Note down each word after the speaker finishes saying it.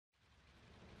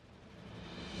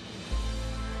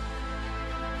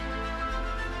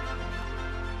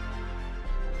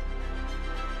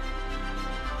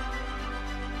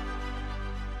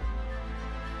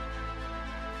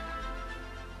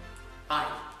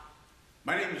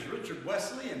My name is Richard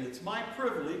Wesley, and it's my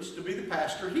privilege to be the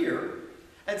pastor here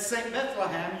at St.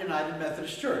 Bethlehem United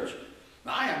Methodist Church.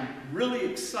 Now, I am really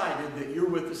excited that you're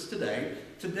with us today.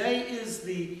 Today is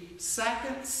the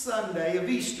second Sunday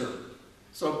of Easter.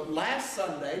 So last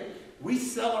Sunday, we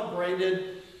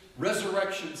celebrated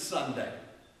Resurrection Sunday.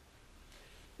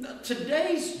 Now,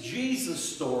 today's Jesus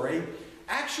story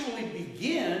actually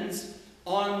begins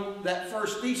on that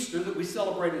first Easter that we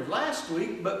celebrated last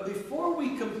week, but before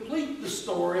we complete the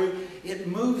story, it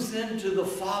moves into the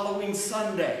following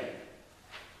Sunday.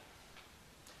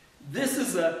 This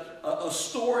is a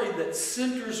story that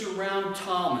centers around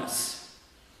Thomas.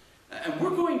 And we're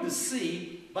going to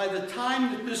see, by the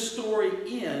time that this story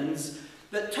ends,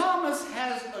 that Thomas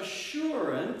has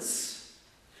assurance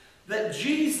that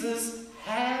Jesus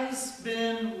has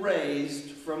been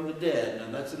raised from the dead.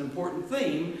 And that's an important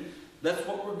theme. That's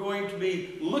what we're going to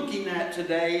be looking at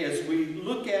today as we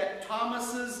look at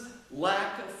Thomas's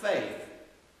lack of faith.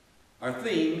 Our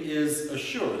theme is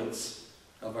assurance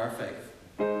of our faith.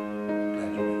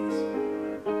 Glad you're with us.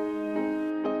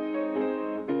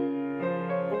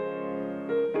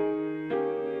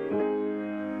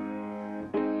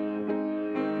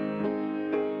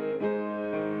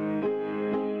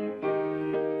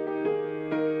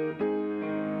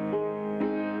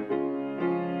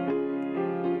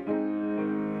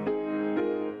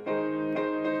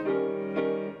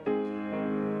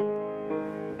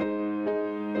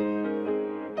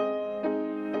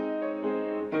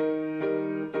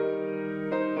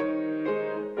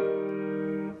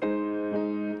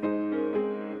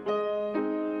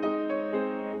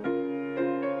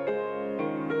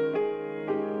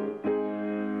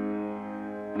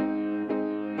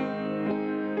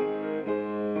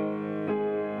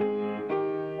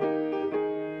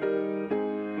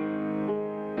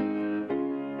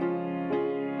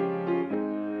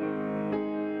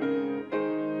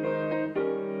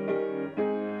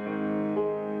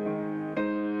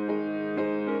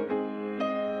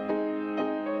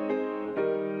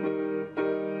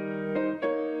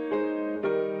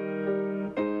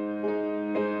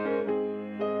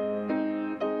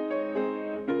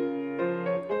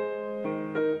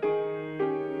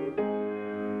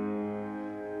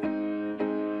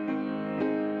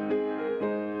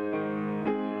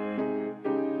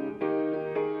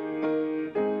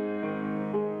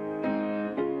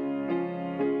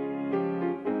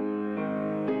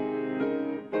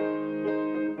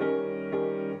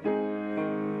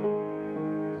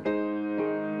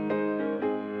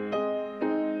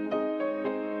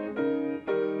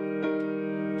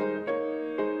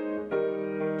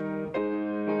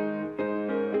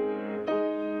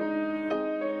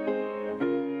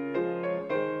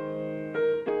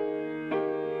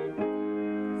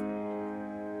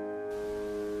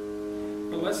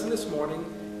 The lesson this morning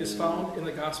is found in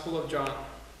the Gospel of John.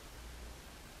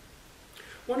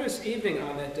 One was evening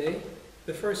on that day,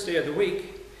 the first day of the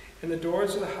week, and the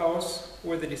doors of the house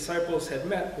where the disciples had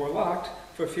met were locked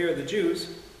for fear of the Jews.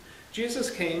 Jesus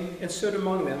came and stood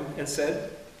among them and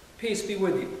said, "Peace be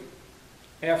with you."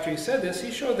 After he said this,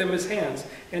 he showed them his hands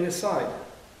and his side.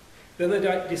 Then the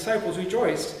disciples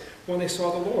rejoiced when they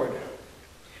saw the Lord.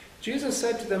 Jesus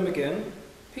said to them again,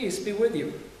 "Peace be with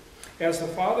you. As the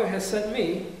Father has sent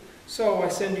me, so I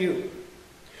send you."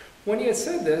 When he had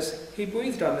said this, he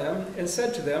breathed on them and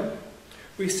said to them,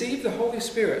 "Receive the Holy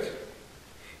Spirit.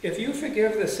 If you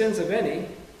forgive the sins of any,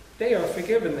 they are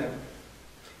forgiven them.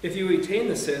 If you retain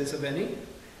the sins of any,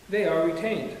 they are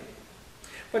retained."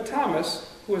 But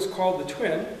Thomas, who is called the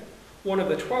twin, one of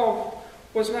the 12,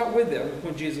 was not with them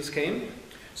when Jesus came.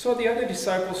 So the other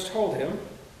disciples told him,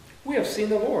 "We have seen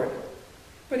the Lord."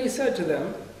 But he said to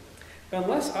them,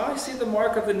 "Unless I see the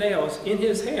mark of the nails in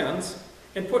his hands,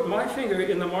 and put my finger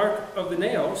in the mark of the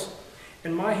nails,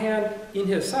 and my hand in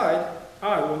his side,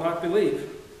 I will not believe."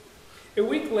 A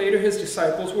week later his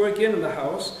disciples were again in the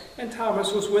house, and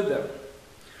Thomas was with them.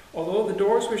 Although the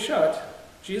doors were shut,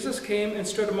 Jesus came and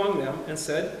stood among them and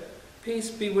said, "Peace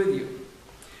be with you."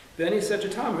 Then he said to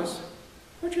Thomas,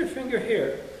 "Put your finger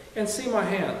here and see my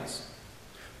hands.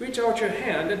 Reach out your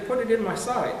hand and put it in my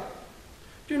side.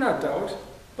 Do not doubt,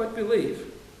 but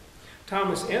believe."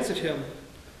 Thomas answered him,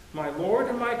 "My Lord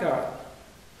and my God."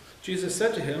 Jesus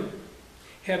said to him,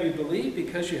 "Have you believed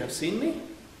because you have seen me?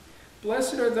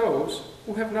 Blessed are those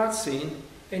who have not seen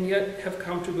and yet have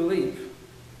come to believe."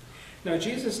 Now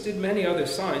Jesus did many other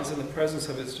signs in the presence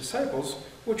of his disciples,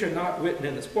 which are not written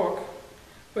in this book,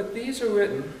 but these are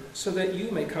written so that you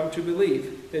may come to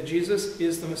believe that Jesus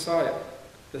is the Messiah,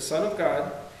 the Son of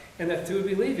God, and that through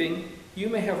believing you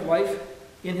may have life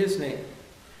in his name.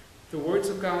 The words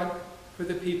of God for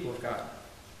the people of God.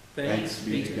 Thanks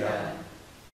be to God.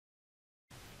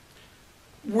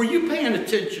 Were you paying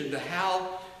attention to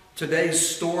how today's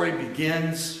story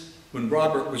begins when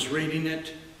Robert was reading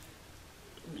it?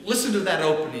 Listen to that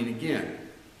opening again.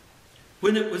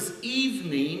 When it was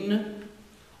evening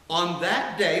on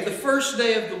that day, the first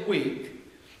day of the week,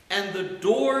 and the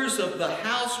doors of the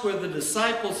house where the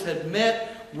disciples had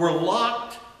met were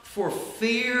locked for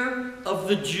fear of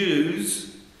the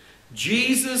Jews,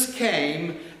 Jesus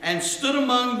came and stood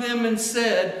among them and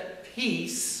said,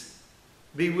 "Peace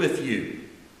be with you."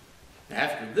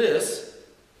 After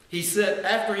he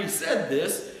said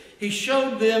this, he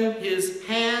showed them his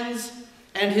hands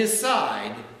and his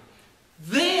side.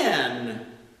 Then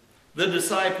the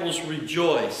disciples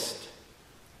rejoiced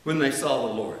when they saw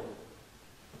the Lord.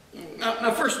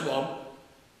 Now, first of all,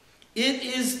 it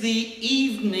is the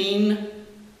evening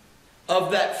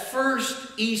of that first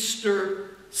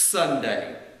Easter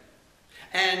Sunday.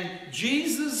 And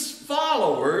Jesus'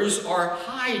 followers are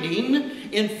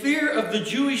hiding in fear of the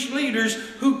Jewish leaders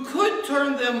who could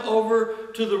turn them over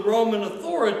to the Roman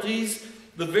authorities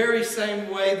the very same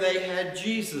way they had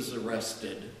Jesus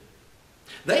arrested.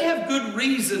 They have good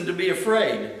reason to be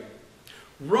afraid.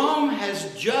 Rome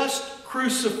has just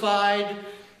crucified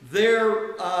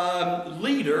their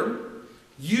leader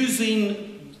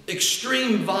using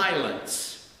extreme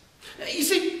violence. You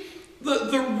see,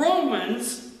 the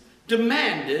Romans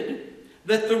demanded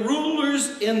that the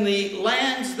rulers in the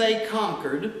lands they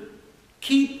conquered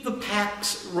keep the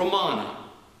Pax Romana,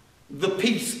 the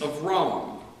peace of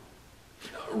Rome.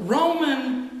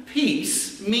 Roman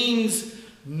peace means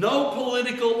no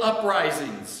political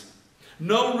uprisings,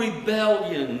 no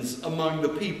rebellions among the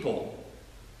people.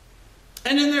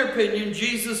 And in their opinion,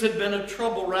 Jesus had been a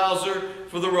trouble rouser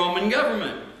for the Roman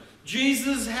government.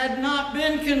 Jesus had not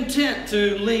been content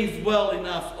to leave well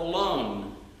enough alone.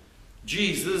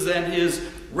 Jesus and his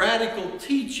radical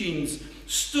teachings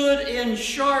stood in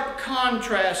sharp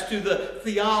contrast to the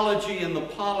theology and the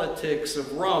politics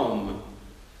of Rome.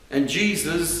 And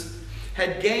Jesus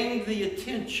had gained the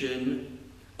attention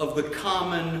of the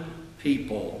common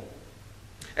people.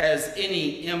 As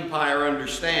any empire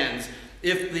understands,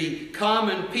 if the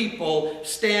common people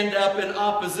stand up in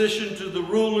opposition to the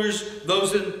rulers,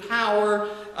 those in power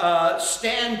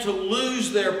stand to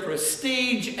lose their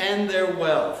prestige and their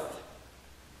wealth.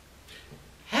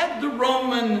 Had the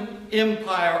Roman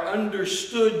Empire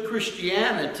understood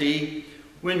Christianity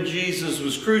when Jesus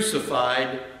was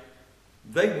crucified,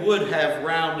 they would have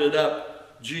rounded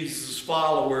up Jesus'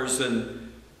 followers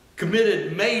and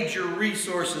committed major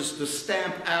resources to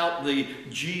stamp out the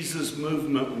Jesus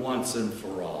movement once and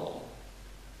for all.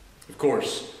 Of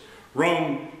course,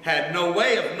 Rome had no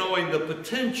way of knowing the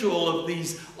potential of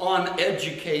these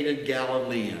uneducated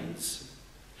Galileans.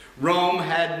 Rome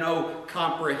had no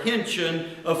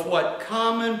comprehension of what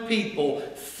common people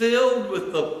filled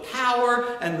with the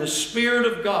power and the Spirit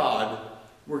of God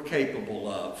were capable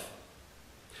of.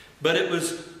 But it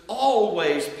was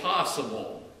always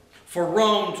possible for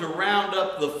Rome to round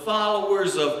up the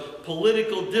followers of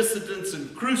political dissidents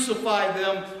and crucify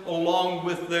them along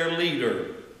with their leader.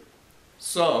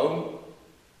 So,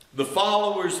 the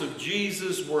followers of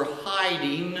Jesus were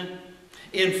hiding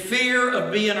in fear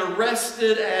of being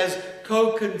arrested as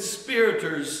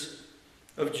co-conspirators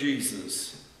of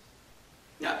Jesus.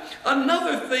 Now,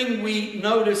 another thing we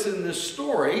notice in this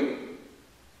story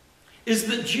is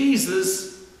that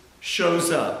Jesus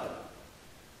shows up.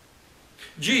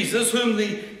 Jesus, whom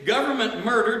the government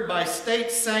murdered by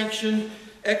state-sanctioned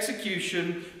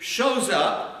execution, shows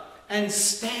up and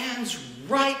stands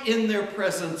right in their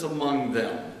presence among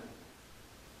them.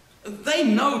 They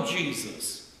know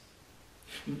Jesus.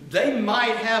 They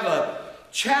might have a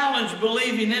challenge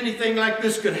believing anything like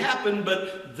this could happen,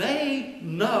 but they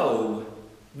know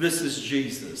this is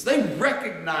Jesus. They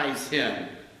recognize him.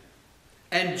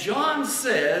 And John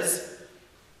says,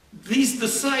 these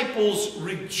disciples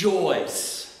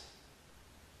rejoice.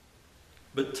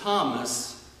 But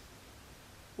Thomas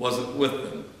wasn't with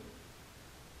them.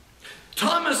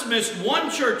 Thomas missed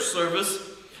one church service,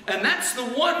 and that's the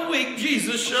one week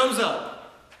Jesus shows up.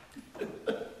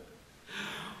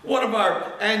 One of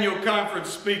our annual conference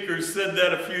speakers said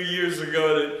that a few years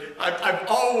ago. I've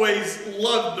always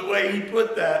loved the way he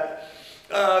put that.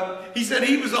 He said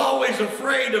he was always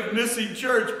afraid of missing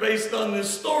church based on this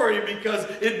story because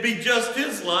it'd be just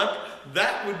his luck.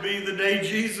 That would be the day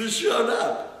Jesus showed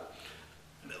up.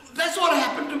 That's what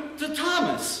happened to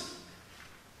Thomas.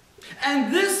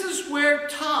 And this is where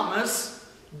Thomas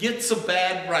gets a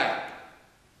bad rap.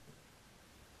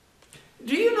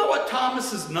 Do you know what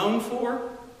Thomas is known for?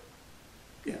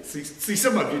 Yeah, see,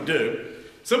 some of you do.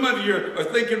 Some of you are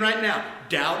thinking right now,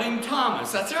 Doubting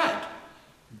Thomas. That's right.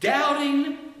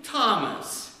 Doubting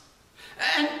Thomas.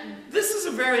 And this is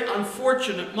a very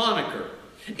unfortunate moniker.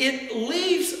 It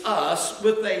leaves us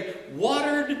with a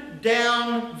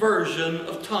watered-down version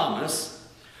of Thomas,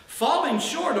 falling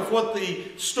short of what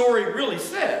the story really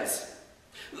says.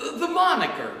 The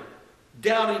moniker,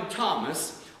 Doubting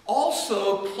Thomas,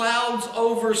 also clouds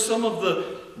over some of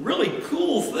the really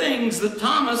cool things that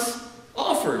Thomas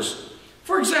offers.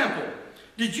 For example,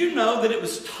 did you know that it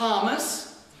was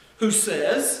Thomas who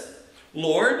says,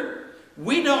 "Lord,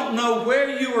 we don't know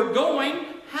where you are going.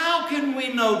 How can we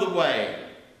know the way?"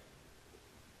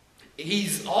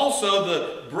 He's also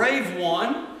the brave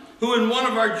one who in one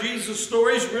of our Jesus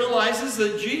stories realizes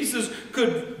that Jesus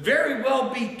could very well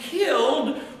be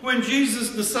killed when Jesus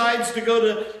decides to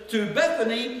go to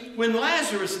Bethany when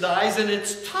Lazarus dies. And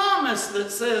it's Thomas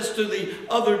that says to the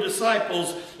other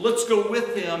disciples, "Let's go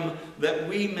with him that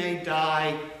we may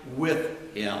die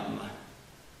with him."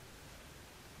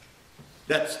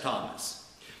 That's Thomas.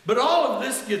 But all of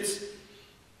this gets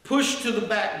pushed to the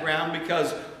background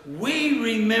because we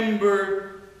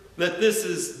remember that this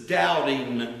is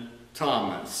Doubting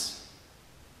Thomas.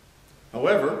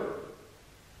 However,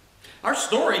 our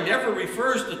story never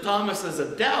refers to Thomas as a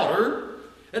doubter,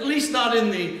 at least not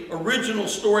in the original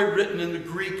story written in the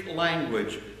Greek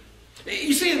language.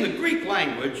 You see, in the Greek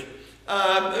language,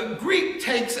 Greek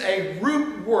takes a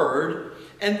root word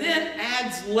and then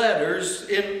adds letters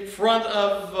in front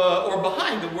of or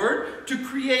behind the word to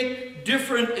create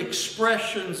different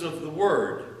expressions of the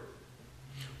word.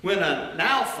 When an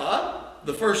alpha,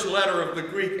 the first letter of the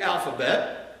Greek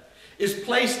alphabet, is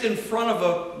placed in front of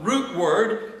a root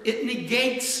word, it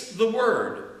negates the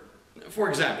word. For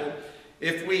example,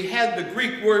 if we had the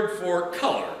Greek word for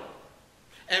color,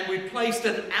 and we placed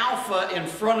an alpha in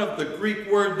front of the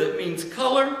Greek word that means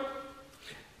color,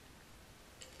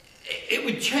 it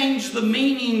would change the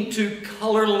meaning to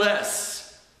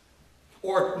colorless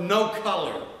or no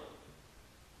color.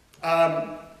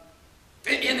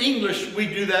 In English, we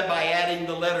do that by adding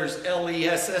the letters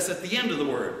L-E-S-S at the end of the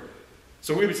word.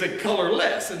 So we would say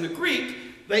colorless. In the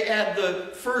Greek, they add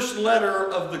the first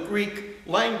letter of the Greek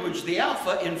language, the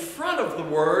alpha, in front of the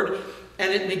word,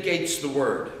 and it negates the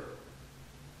word.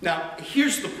 Now,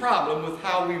 here's the problem with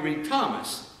how we read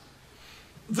Thomas.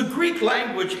 The Greek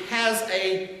language has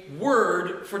a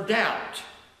word for doubt,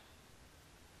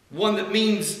 one that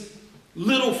means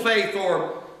little faith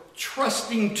or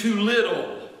trusting too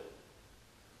little.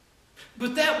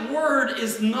 But that word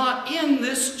is not in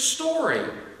this story.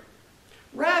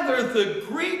 Rather, the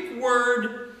Greek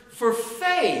word for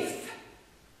faith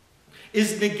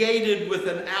is negated with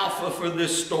an alpha for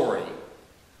this story.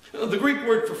 The Greek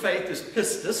word for faith is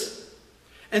pistis.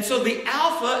 And so the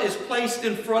alpha is placed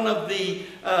in front of the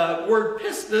word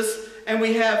pistis, and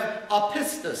we have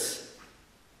apistos.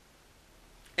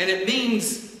 And it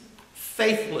means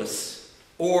faithless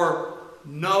or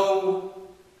no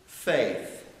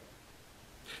faith.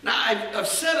 Now, I've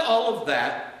said all of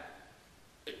that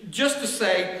just to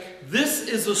say this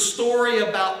is a story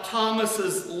about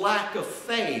Thomas's lack of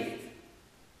faith,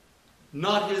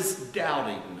 not his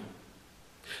doubting.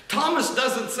 Thomas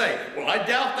doesn't say, "Well, I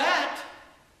doubt that."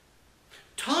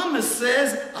 Thomas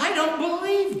says, "I don't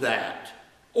believe that,"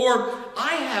 or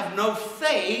 "I have no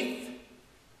faith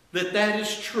that that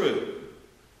is true."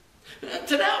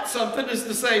 To doubt something is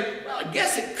to say, "Well, I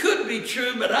guess it could be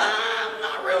true, but I'm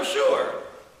not real sure."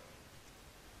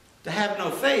 To have no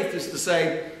faith is to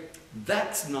say,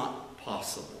 "That's not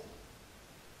possible."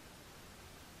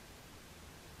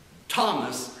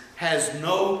 Thomas has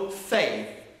no faith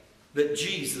that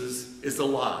Jesus is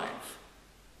alive.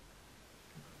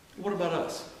 What about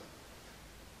us?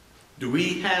 Do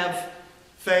we have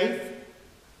faith?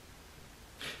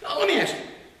 Now, let me ask you,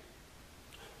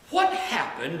 what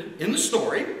happened in the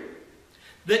story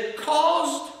that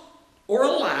caused or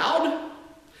allowed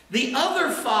the other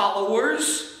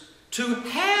followers to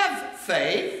have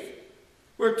faith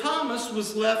where Thomas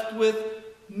was left with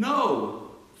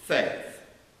no faith?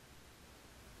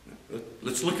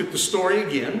 Let's look at the story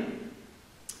again.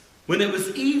 When it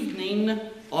was evening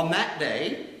on that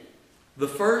day, the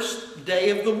first day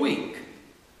of the week,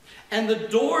 and the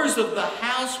doors of the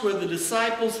house where the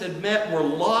disciples had met were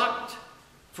locked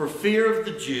for fear of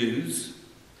the Jews,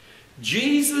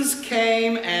 Jesus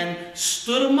came and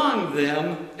stood among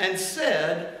them and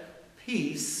said,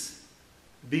 "Peace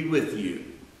be with you."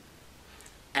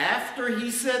 After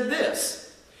he said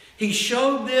this, he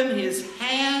showed them his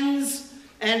hands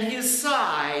and his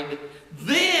side.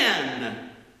 Then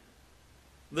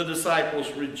the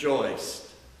disciples rejoiced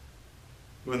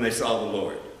when they saw the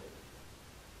Lord.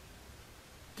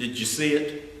 Did you see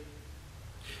it?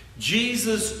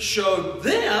 Jesus showed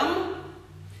them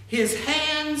his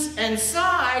hands and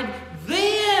side,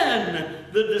 then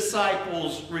the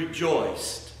disciples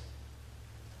rejoiced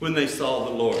when they saw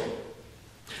the Lord.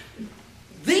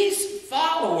 These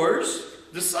followers,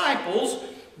 disciples,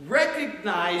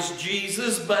 recognize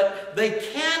Jesus, but they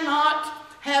cannot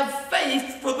have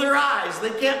faith for their eyes.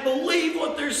 They can't believe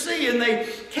what they're seeing. They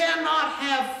cannot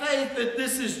have faith that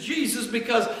this is Jesus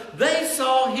because they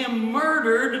saw him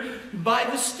murdered by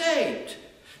the state.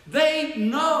 They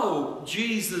know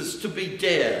Jesus to be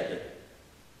dead.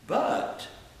 But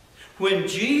when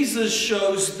Jesus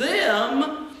shows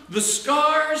them the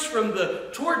scars from the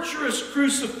torturous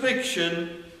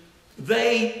crucifixion,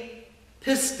 they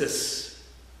pistis.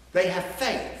 They have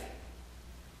faith.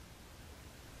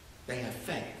 They have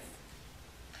faith.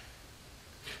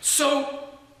 So,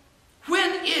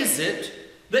 when is it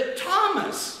that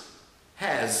Thomas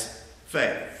has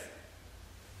faith?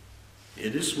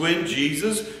 It is when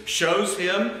Jesus shows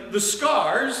him the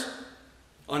scars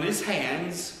on his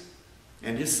hands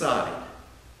and his side.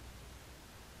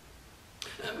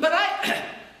 But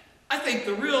I think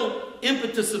the real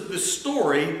impetus of this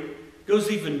story goes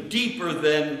even deeper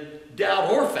than doubt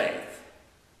or faith.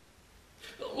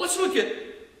 Let's look at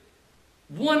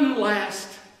one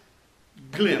last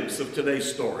glimpse of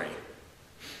today's story.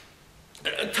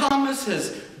 Thomas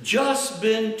has just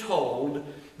been told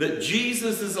that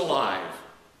Jesus is alive.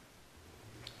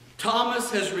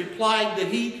 Thomas has replied that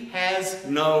he has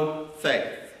no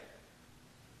faith.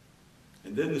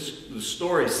 And then the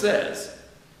story says,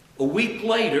 a week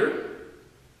later,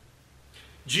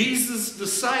 Jesus'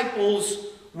 disciples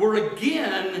were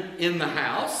again in the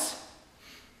house,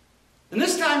 and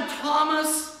this time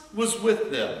Thomas was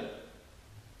with them.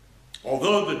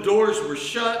 Although the doors were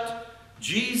shut,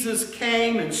 Jesus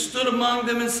came and stood among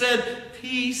them and said,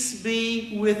 "Peace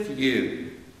be with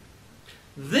you."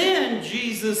 Then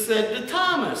Jesus said to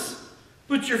Thomas,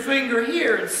 "Put your finger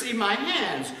here and see my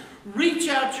hands. Reach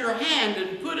out your hand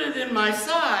and put it in my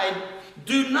side.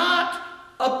 Do not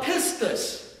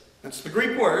apistos." That's the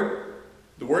Greek word.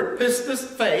 The word pistis,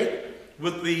 faith,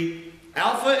 with the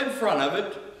alpha in front of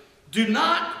it. Do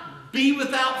not be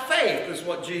without faith, is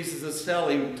what Jesus is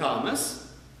telling Thomas.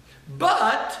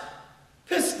 But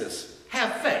pistis,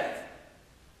 have faith.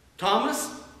 Thomas,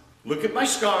 look at my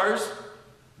scars.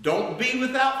 Don't be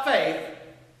without faith.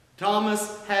 Thomas,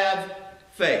 have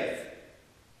faith.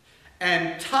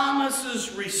 And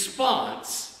Thomas's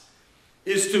response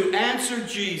is to answer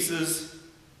Jesus,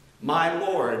 "My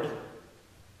Lord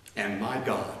and my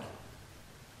God."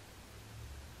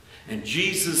 And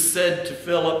Jesus said to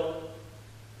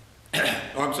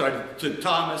to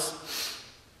Thomas,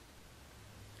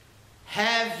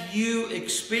 "Have you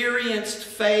experienced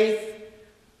faith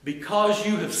because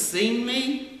you have seen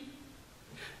me?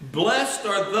 Blessed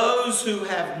are those who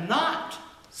have not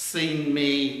seen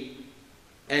me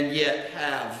and yet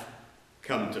have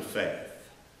come to faith."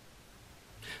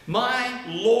 My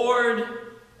Lord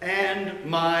and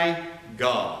my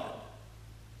God.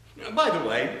 Now, by the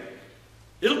way,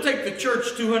 it'll take the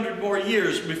church 200 more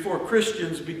years before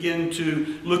Christians begin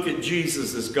to look at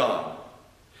Jesus as God.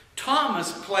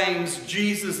 Thomas claims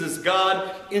Jesus is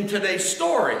God in today's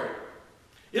story.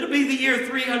 It'll be the year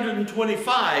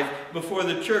 325 before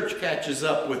the church catches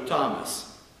up with Thomas.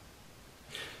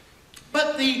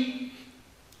 But the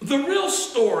real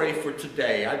story for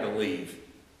today, I believe,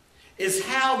 is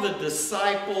how the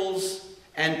disciples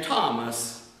and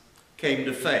Thomas came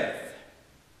to faith.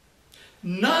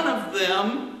 None of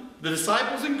them, the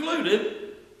disciples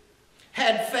included,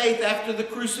 had faith after the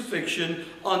crucifixion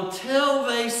until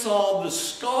they saw the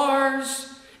scars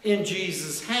in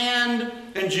Jesus' hand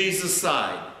and Jesus'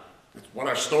 side. That's what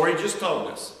our story just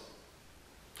told us.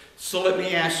 So let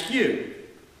me ask you,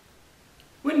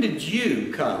 when did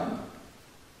you come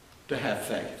to have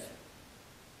faith?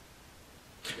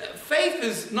 Faith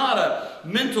is not a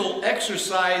mental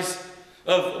exercise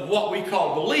of what we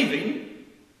call believing.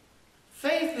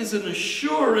 Faith is an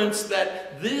assurance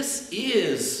that this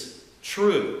is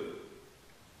true.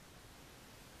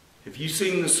 Have you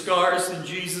seen the scars in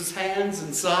Jesus' hands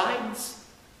and sides?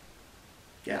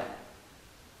 Yeah.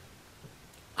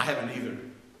 I haven't either.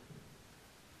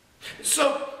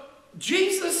 So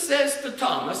Jesus says to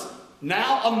Thomas,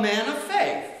 now a man of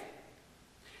faith,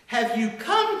 have you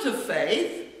come to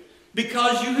faith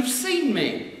because you have seen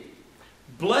me?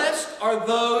 Blessed are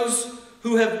those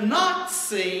who have not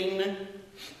seen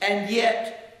and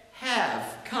yet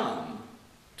have come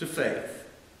to faith.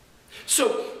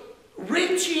 So,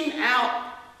 reaching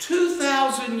out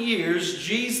 2,000 years,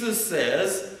 Jesus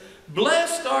says,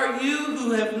 blessed are you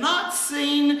who have not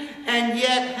seen and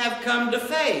yet have come to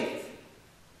faith.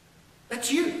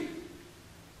 That's you.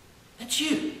 That's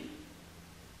you.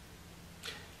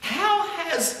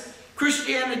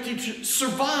 Christianity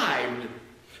survived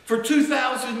for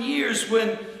 2,000 years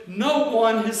when no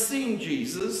one has seen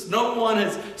Jesus. No one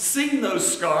has seen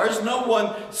those scars. No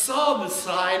one saw the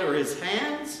side or his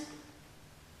hands.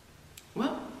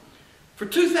 Well, for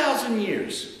 2,000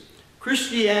 years,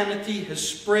 Christianity has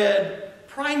spread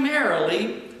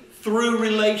primarily through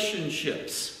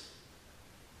relationships.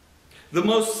 The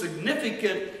most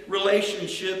significant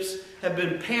relationships have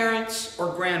been parents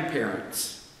or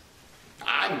grandparents.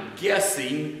 I'm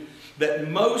guessing that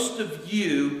most of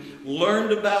you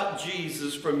learned about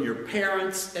Jesus from your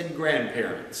parents and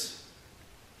grandparents.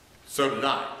 So did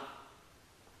I.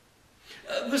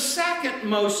 The second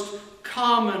most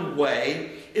common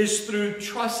way is through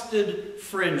trusted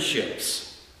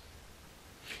friendships.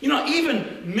 You know,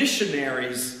 even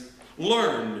missionaries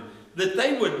learned that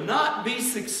they would not be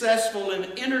successful in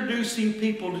introducing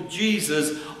people to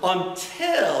Jesus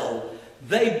until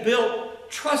they built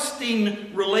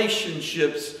trusting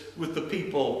relationships with the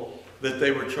people that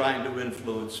they were trying to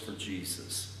influence for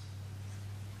Jesus.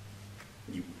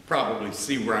 You probably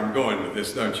see where I'm going with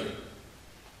this, don't you?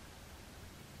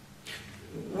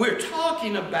 We're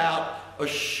talking about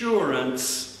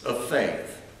assurance of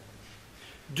faith.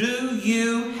 Do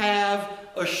you have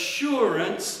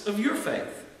assurance of your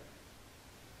faith?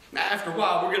 Now, after a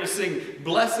while, we're going to sing,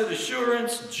 "Blessed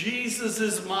Assurance, Jesus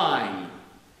is mine."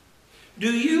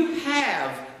 Do you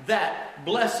have that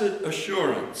blessed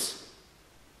assurance?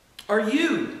 Are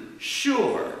you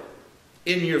sure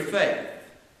in your faith?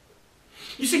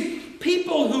 You see,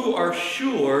 people who are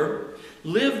sure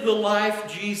live the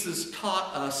life Jesus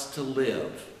taught us to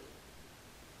live.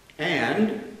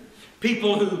 And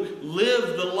people who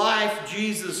live the life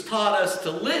Jesus taught us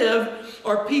to live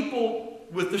are people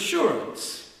with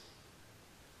assurance.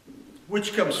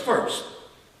 Which comes first?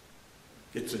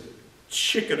 It's a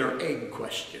chicken or egg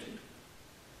question.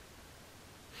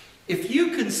 If you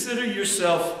consider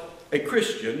yourself a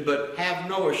Christian but have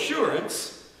no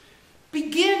assurance,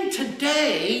 begin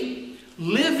today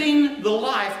living the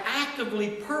life, actively,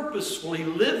 purposefully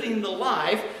living the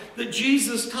life that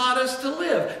Jesus taught us to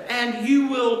live, and you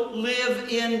will live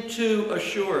into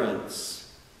assurance.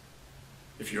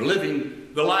 If you're living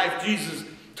the life Jesus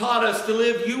taught us to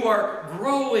live, you are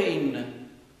growing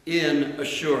in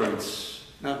assurance.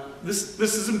 Now, this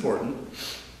is important.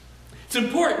 It's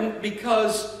important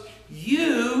because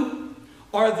you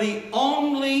are the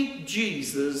only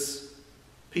Jesus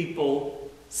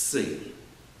people see.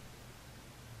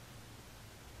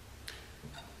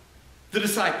 The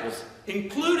disciples,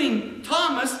 including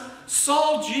Thomas,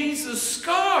 saw Jesus'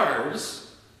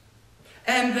 scars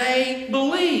and they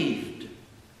believed.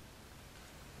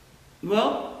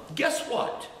 Well, guess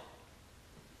what?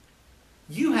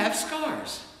 You have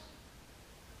scars.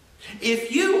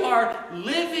 If you are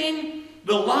living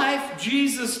the life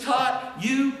Jesus taught,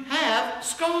 you have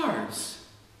scars.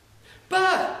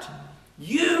 But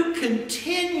you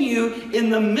continue in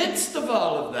the midst of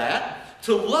all of that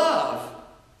to love.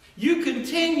 You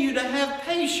continue to have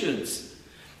patience.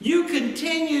 You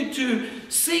continue to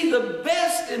see the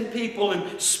best in people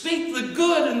and speak the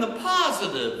good and the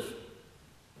positive.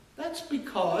 That's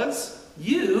because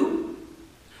you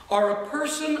are a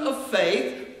person of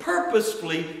faith,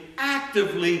 purposefully,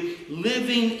 actively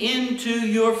living into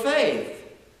your faith.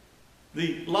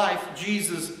 The life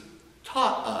Jesus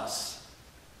taught us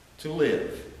to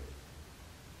live.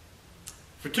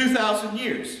 For 2,000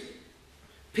 years,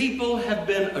 people have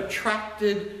been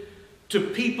attracted to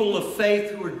people of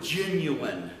faith who are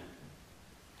genuine,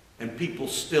 and people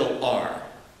still are.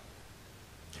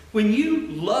 When you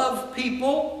love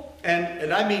people,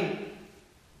 and I mean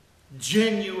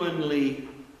genuinely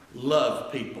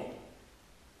love people,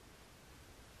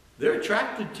 they're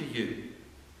attracted to you.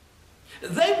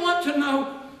 They want to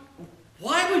know,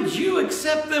 why would you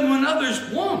accept them when others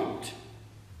won't?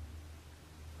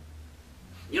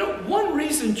 You know, one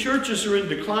reason churches are in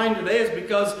decline today is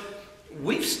because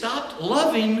we've stopped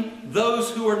loving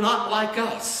those who are not like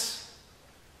us.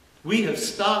 We have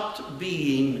stopped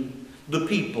being the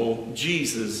people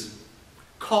Jesus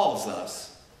calls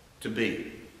us to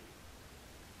be.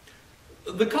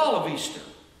 The call of Easter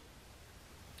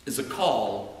is a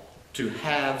call to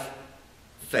have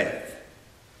faith.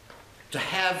 To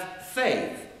have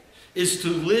faith is to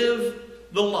live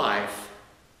the life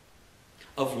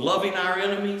of loving our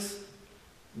enemies,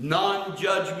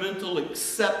 non-judgmental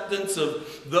acceptance of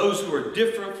those who are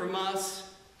different from us.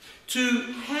 To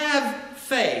have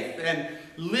faith and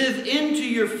live into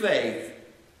your faith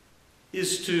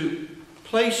is to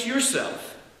place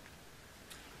yourself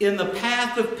in the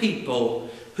path of people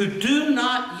who do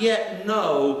not yet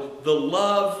know the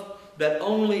love that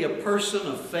only a person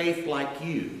of faith like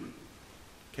you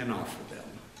can offer them.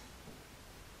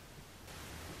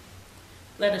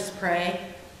 Let us pray.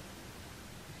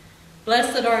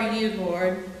 Blessed are you,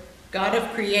 Lord, God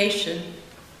of creation.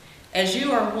 As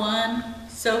you are one,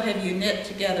 so have you knit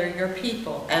together your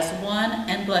people as one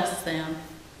and blessed them.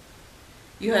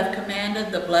 You have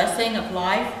commanded the blessing of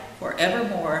life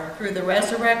forevermore through the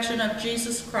resurrection of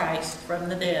Jesus Christ from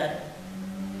the dead.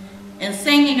 In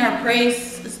singing our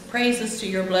praises to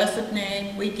your blessed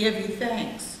name, we give you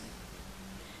thanks.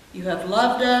 You have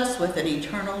loved us with an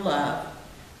eternal love,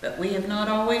 but we have not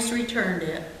always returned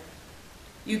it.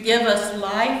 You give us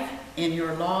life in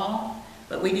your law,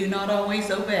 but we do not always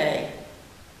obey.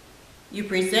 You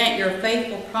present your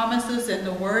faithful promises in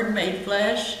the Word made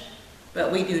flesh,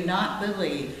 but we do not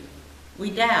believe.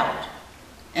 We doubt,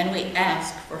 and we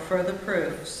ask for further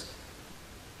proofs.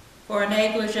 For our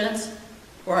negligence,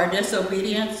 for our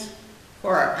disobedience,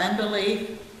 for our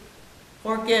unbelief,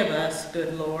 forgive us,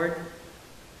 good Lord.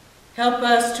 Help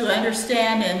us to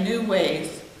understand in new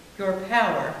ways your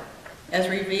power as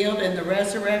revealed in the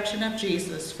resurrection of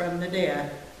Jesus from the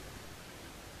dead.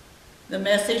 The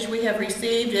message we have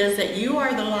received is that you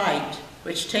are the light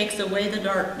which takes away the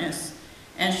darkness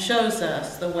and shows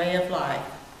us the way of life.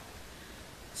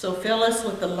 So fill us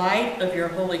with the light of your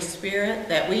Holy Spirit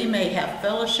that we may have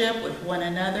fellowship with one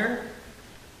another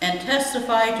and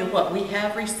testify to what we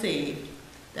have received,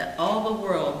 that all the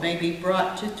world may be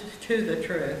brought to the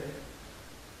truth.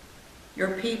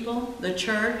 Your people, the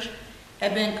church,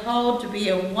 have been called to be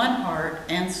of one heart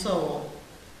and soul.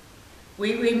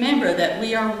 We remember that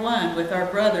we are one with our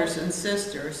brothers and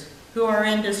sisters who are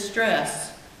in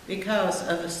distress because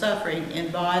of the suffering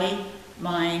in body,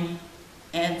 mind,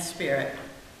 and spirit.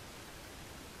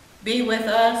 Be with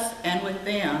us and with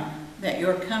them, that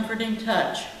your comforting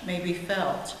touch may be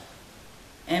felt,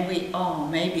 and we all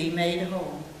may be made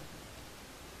whole.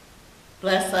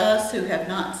 Bless us who have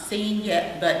not seen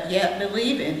yet, but yet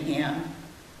believe in him,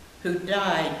 who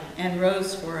died and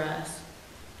rose for us,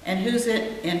 and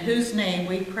in whose name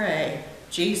we pray,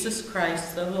 Jesus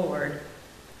Christ the Lord.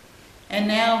 And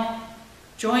now,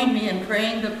 join me in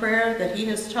praying the prayer that he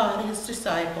has taught his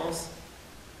disciples.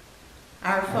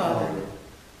 Our Father,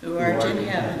 who art in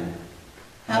heaven,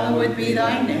 hallowed be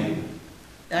thy name.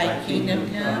 Thy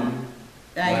kingdom come,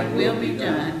 thy will be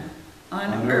done,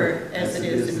 on earth as it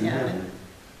is in heaven.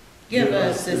 Give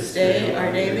us this day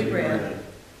our daily bread,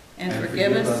 and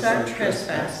forgive us our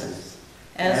trespasses,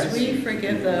 as we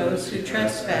forgive those who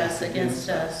trespass against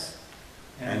us.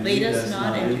 And lead us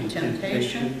not into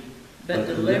temptation, but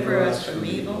deliver us from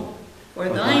evil. For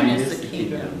thine is the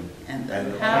kingdom, and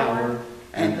the power,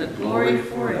 and the glory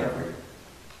forever.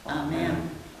 Amen.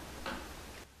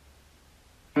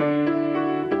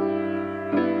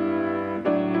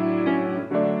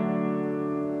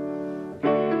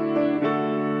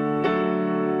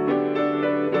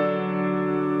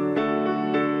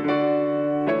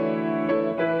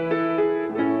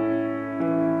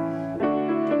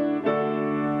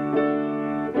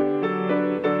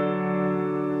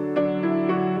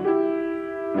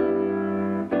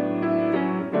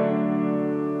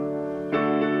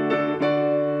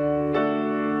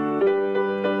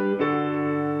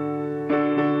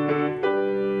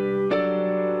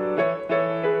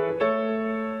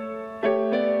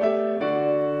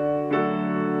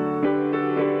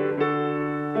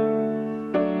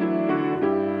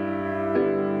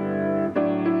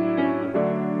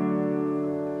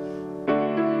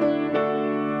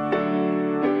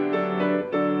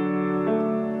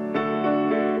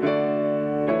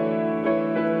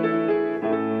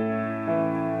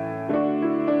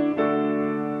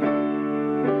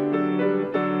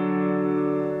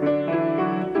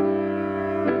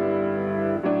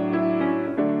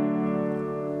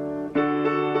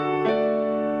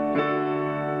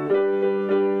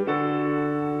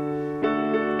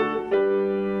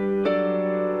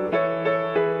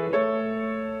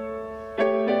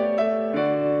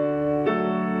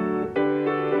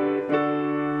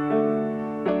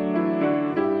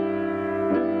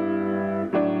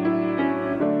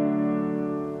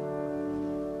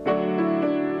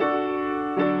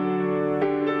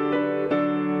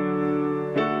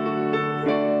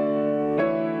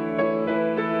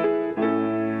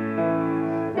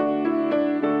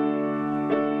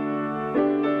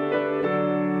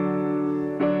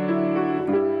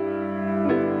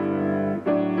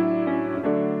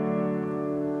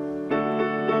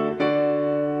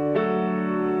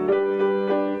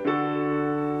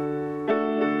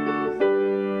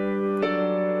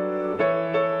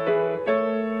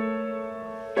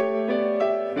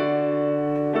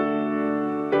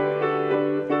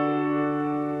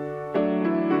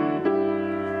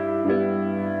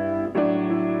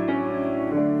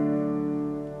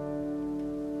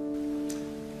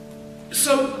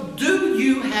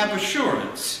 have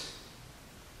assurance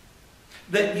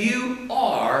that you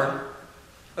are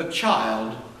a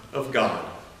child of God.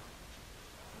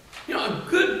 You know, a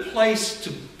good place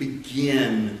to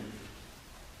begin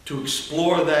to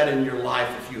explore that in your life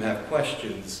if you have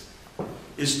questions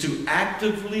is to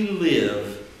actively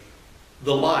live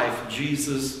the life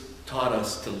Jesus taught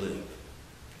us to live.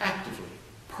 Actively,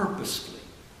 purposefully.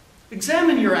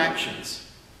 Examine your actions.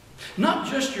 Not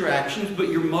just your actions, but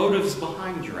your motives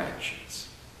behind your actions.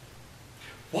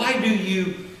 Why do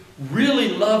you really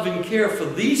love and care for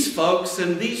these folks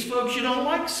and these folks you don't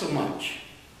like so much?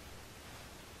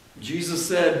 Jesus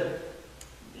said,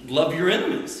 love your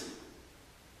enemies.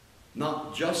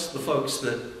 Not just the folks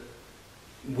that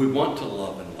we want to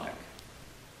love and like.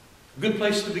 Good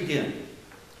place to begin.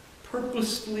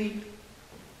 Purposefully,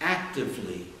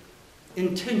 actively,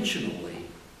 intentionally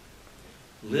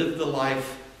live the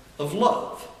life of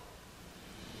love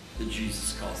that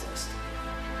Jesus calls us to live.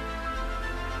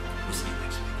 We'll see you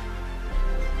next week.